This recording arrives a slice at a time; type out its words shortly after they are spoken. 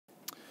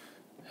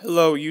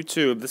Hello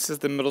YouTube, this is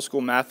the Middle School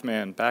Math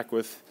Man back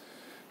with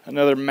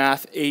another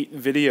Math 8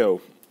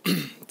 video.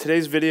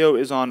 Today's video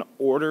is on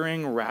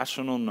ordering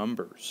rational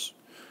numbers.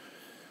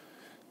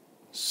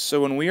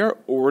 So when we are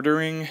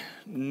ordering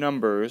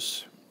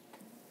numbers,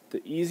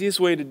 the easiest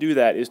way to do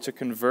that is to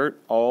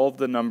convert all of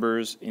the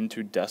numbers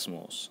into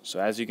decimals. So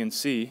as you can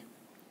see,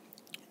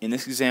 in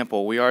this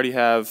example, we already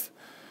have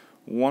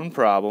one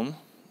problem,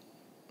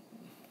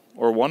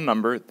 or one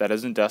number that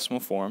is in decimal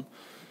form.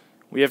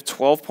 We have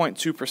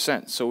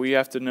 12.2%, so we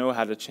have to know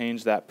how to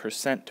change that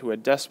percent to a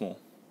decimal.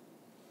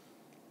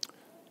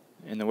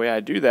 And the way I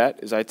do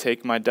that is I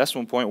take my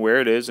decimal point where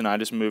it is and I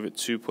just move it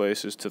 2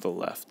 places to the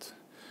left.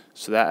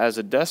 So that as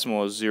a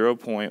decimal is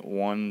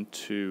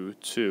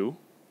 0.122.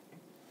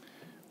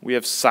 We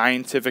have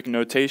scientific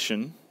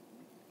notation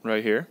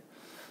right here.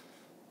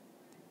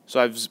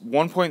 So I have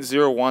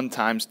 1.01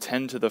 times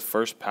 10 to the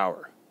first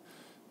power.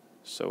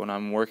 So when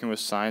I'm working with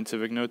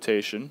scientific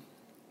notation,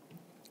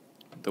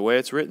 the way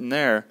it's written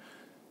there,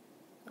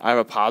 I have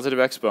a positive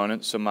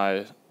exponent, so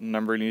my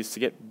number needs to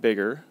get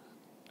bigger,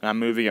 and I'm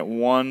moving it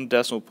 1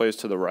 decimal place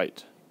to the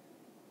right.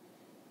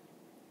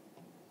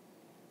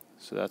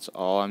 So that's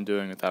all I'm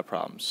doing with that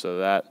problem. So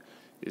that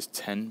is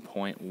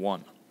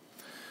 10.1.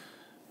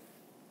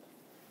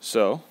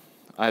 So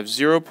I have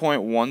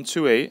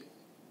 0.128,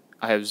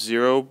 I have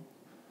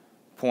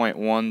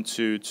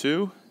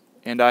 0.122,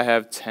 and I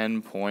have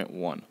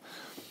 10.1.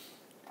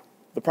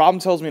 The problem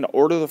tells me to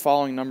order the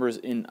following numbers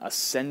in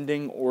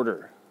ascending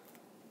order.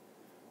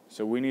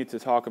 So we need to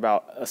talk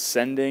about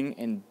ascending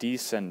and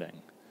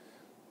descending.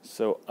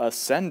 So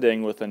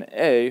ascending with an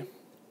A,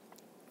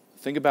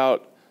 think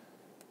about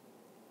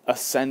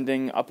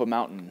ascending up a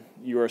mountain.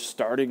 You are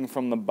starting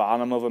from the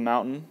bottom of a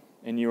mountain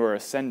and you are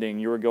ascending,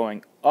 you are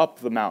going up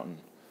the mountain.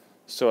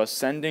 So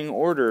ascending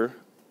order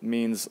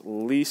means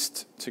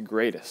least to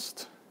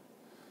greatest.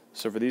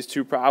 So for these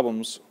two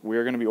problems, we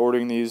are going to be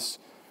ordering these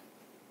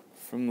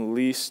from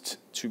least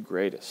to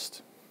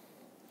greatest.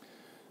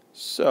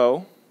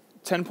 So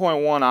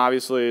 10.1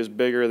 obviously is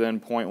bigger than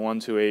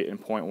 0.128 and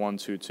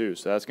 0.122.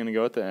 So that's going to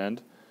go at the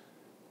end.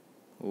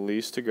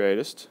 Least to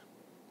greatest,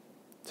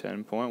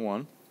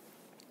 10.1.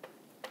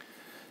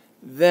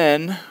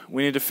 Then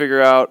we need to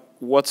figure out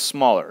what's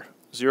smaller,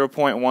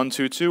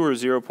 0.122 or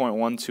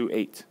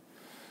 0.128.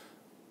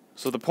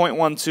 So the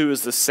 0.12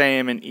 is the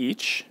same in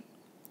each.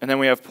 And then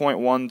we have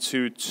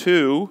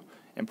 0.122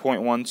 and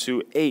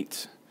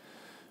 0.128.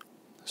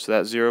 So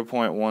that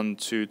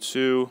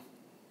 0.122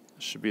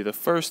 should be the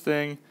first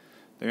thing.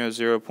 Then we have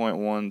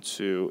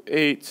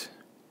 0.128.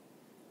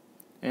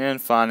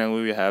 And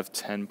finally, we have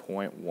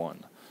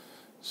 10.1.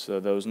 So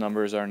those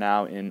numbers are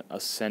now in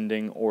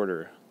ascending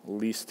order,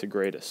 least to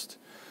greatest.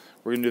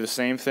 We're going to do the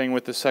same thing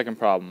with the second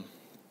problem.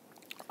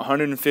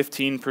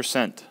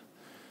 115%.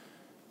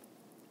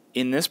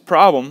 In this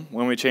problem,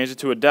 when we change it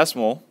to a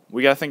decimal,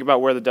 we got to think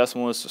about where the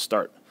decimal is to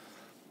start.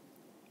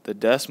 The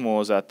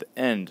decimal is at the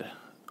end.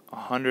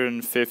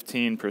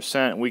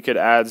 115%. We could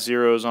add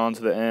zeros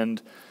onto the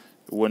end.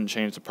 It wouldn't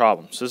change the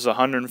problem. So this is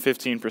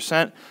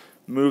 115%.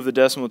 Move the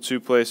decimal 2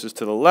 places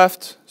to the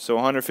left. So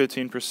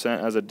 115%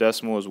 as a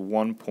decimal is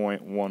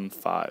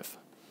 1.15.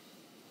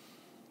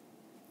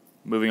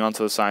 Moving on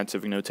to the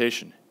scientific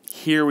notation.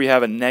 Here we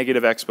have a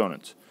negative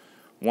exponent.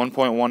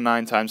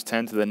 1.19 times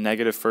 10 to the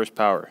negative first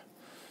power.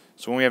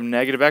 So when we have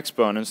negative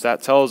exponents,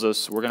 that tells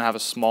us we're going to have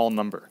a small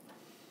number.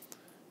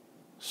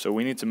 So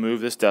we need to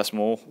move this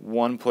decimal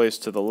 1 place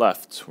to the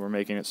left. We're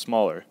making it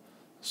smaller.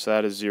 So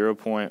that is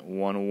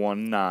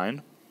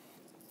 0.119.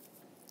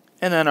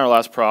 And then our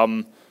last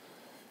problem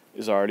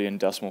is already in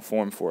decimal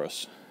form for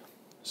us.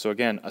 So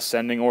again,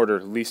 ascending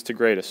order, least to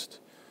greatest.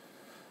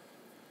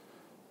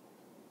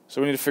 So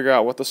we need to figure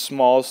out what the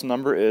smallest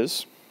number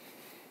is.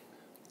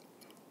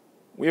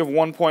 We have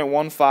 1.15,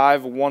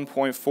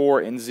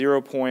 1.4, and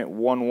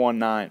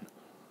 0.119.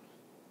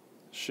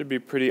 Should be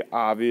pretty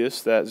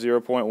obvious that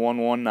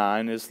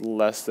 0.119 is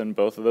less than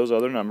both of those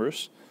other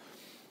numbers.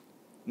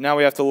 Now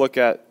we have to look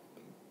at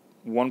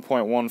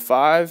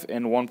 1.15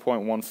 and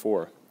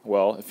 1.14.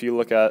 Well, if you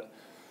look at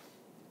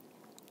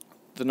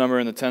the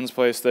number in the tens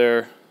place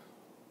there,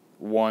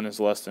 1 is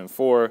less than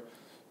 4,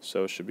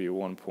 so it should be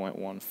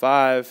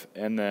 1.15,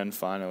 and then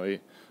finally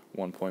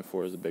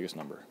 1.4 is the biggest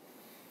number.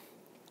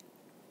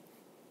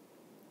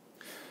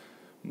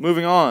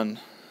 Moving on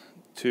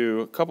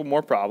to a couple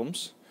more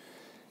problems.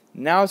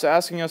 Now it's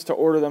asking us to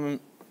order them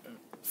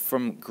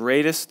from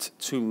greatest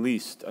to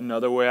least.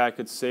 Another way I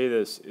could say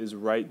this is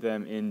write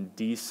them in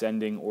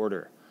descending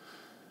order.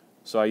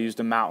 So I used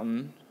a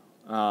mountain.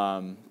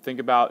 Think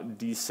about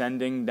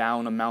descending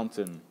down a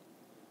mountain.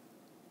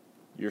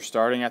 You're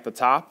starting at the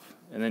top,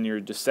 and then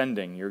you're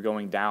descending. You're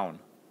going down.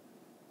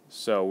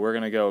 So we're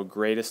going to go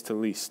greatest to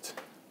least,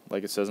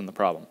 like it says in the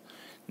problem.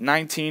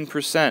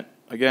 19%.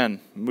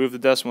 Again, move the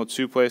decimal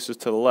 2 places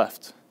to the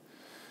left.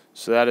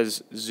 So that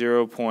is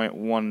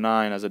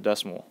 0.19 as a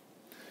decimal.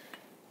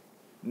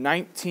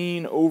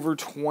 19 over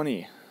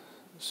 20.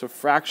 So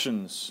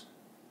fractions.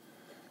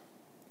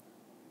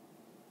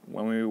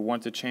 When we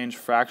want to change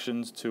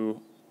fractions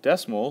to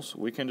decimals,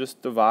 we can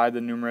just divide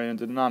the numerator and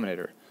the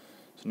denominator.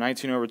 So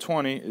 19 over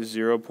 20 is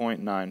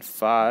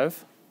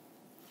 0.95.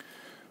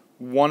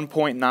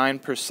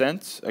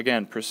 1.9%,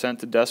 again, percent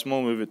to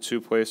decimal, move it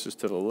 2 places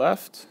to the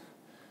left.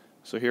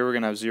 So here we're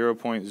going to have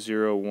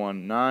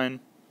 0.019.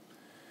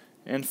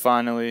 And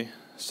finally,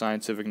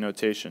 scientific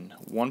notation.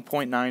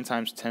 1.9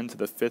 times 10 to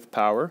the 5th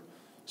power.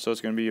 So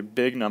it's going to be a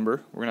big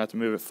number. We're going to have to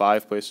move it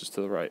 5 places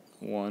to the right.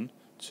 1,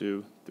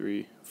 2,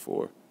 3,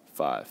 4,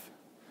 5.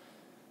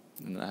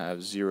 And I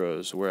have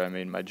zeros where I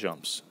made my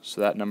jumps. So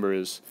that number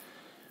is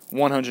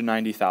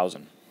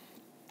 190,000.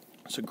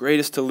 So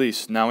greatest to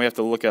least. Now we have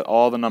to look at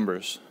all the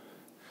numbers.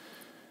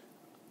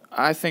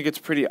 I think it's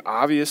pretty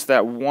obvious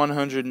that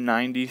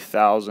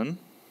 190,000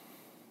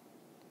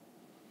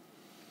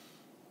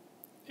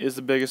 is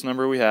the biggest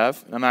number we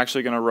have. I'm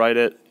actually going to write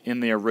it in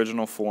the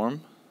original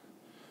form.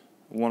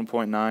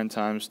 1.9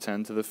 times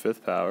 10 to the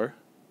 5th power.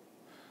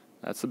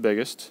 That's the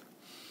biggest.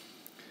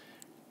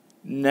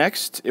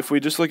 Next, if we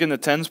just look in the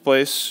tens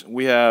place,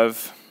 we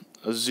have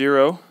a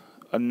 0,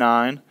 a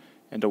 9,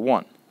 and a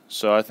 1.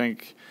 So I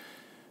think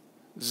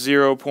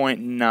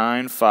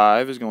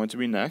 0.95 is going to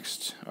be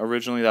next.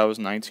 Originally that was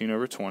 19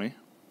 over 20.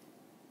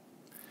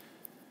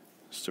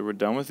 So we're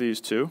done with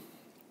these two.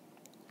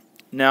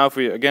 Now if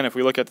we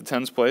look at the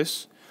tens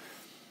place,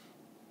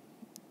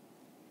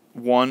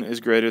 1 is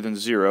greater than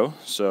 0,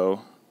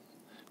 so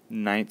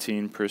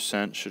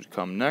 19% should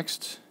come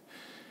next.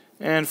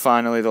 And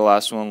finally, the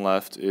last one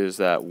left is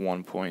that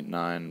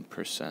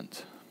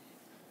 1.9%.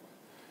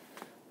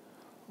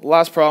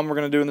 Last problem we're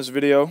going to do in this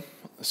video,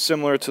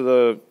 similar to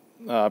the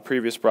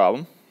previous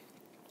problem.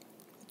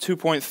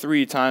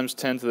 2.3 times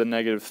 10 to the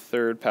negative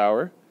 3rd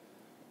power.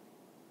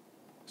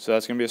 So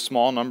that's going to be a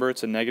small number.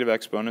 It's a negative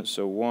exponent,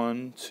 so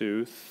 1,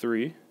 2,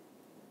 3.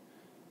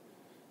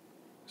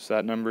 So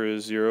that number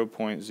is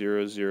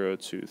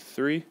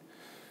 0.0023.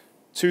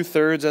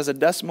 2/3 as a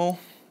decimal.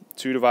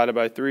 2 divided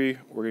by 3,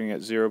 we're going to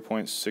get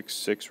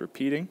 0.66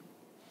 repeating.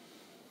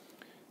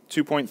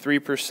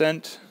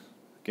 2.3%,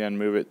 again,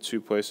 move it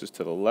 2 places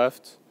to the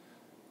left.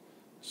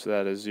 So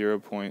that is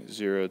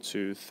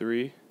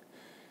 0.023.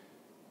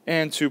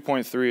 And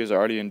 2.3 is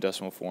already in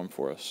decimal form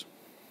for us.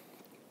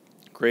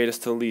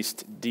 Greatest to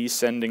least,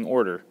 descending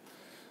order.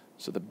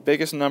 So the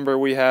biggest number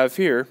we have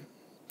here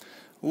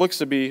looks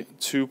to be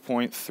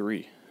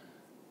 2.3.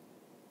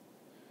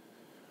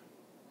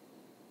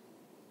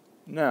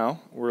 Now,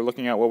 we're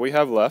looking at what we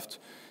have left.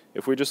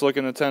 If we just look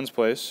in the tens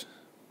place,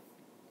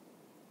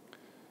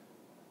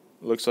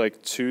 it looks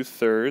like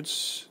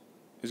 2/3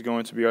 is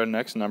going to be our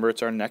next number.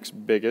 It's our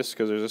next biggest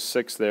because there's a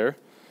 6 there.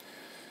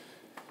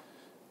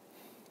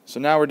 So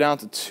now we're down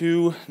to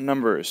 2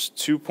 numbers,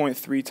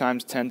 2.3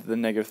 times 10 to the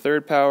negative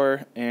 3rd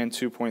power and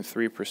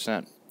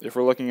 2.3%. If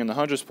we're looking in the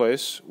hundreds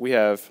place, we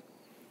have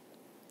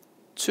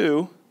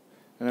 2,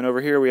 and then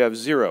over here we have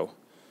 0.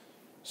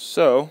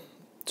 So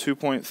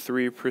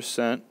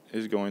 2.3%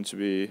 is going to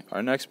be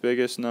our next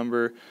biggest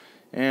number,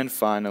 and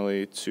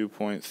finally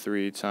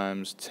 2.3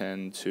 times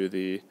 10 to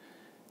the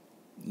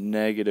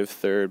negative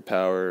 3rd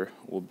power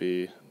will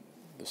be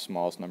the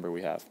smallest number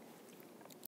we have.